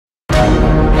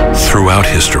Throughout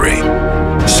history,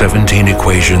 17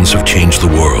 equations have changed the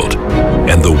world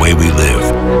and the way we live.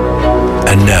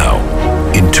 And now,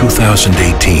 in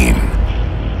 2018,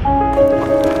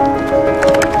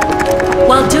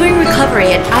 while doing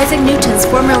recovery at Isaac Newton's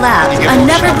former lab, a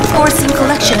never-before-seen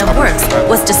collection of works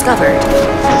was discovered.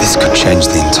 This could change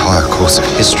the entire course of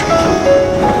history.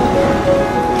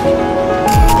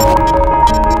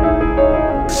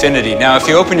 Infinity. Now, if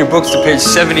you open your books to page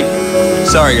 70...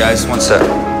 Sorry, guys, one sec.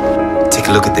 Take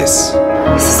a look at this.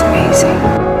 This is amazing.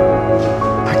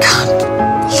 I can't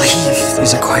believe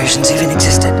these equations even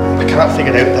existed. I can't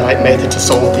figure out the right method to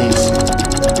solve these.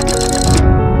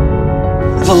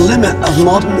 The limit of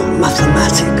modern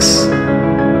mathematics.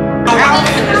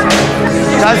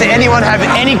 Does anyone have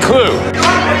any clue?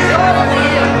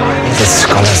 The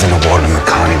scholars in the world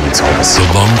can't even solve us. The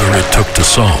longer it took to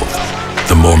solve,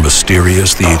 the more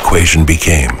mysterious the equation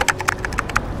became.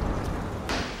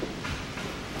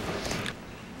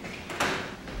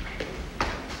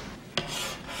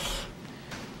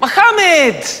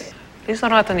 Mohammed! Please don't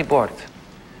write on the board.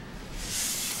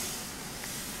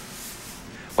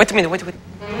 Wait a minute, wait.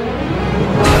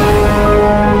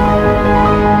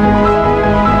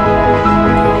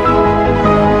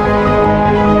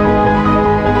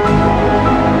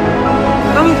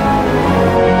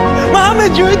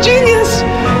 Mohammed, you're a genius!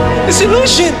 A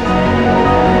solution!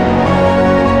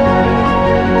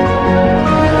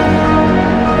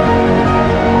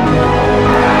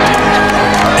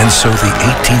 And so the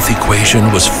 18th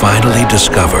equation was finally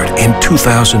discovered in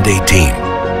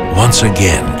 2018, once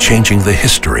again changing the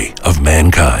history of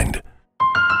mankind.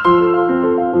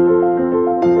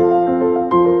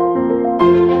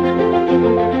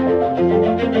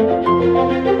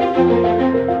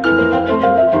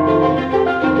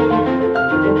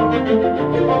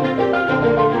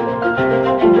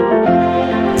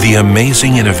 The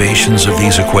amazing innovations of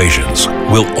these equations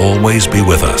will always be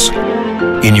with us.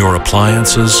 In your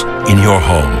appliances, in your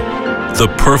home. The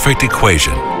perfect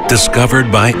equation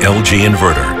discovered by LG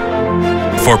Inverter.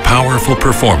 For powerful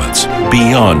performance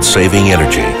beyond saving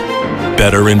energy.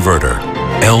 Better inverter.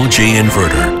 LG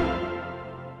Inverter.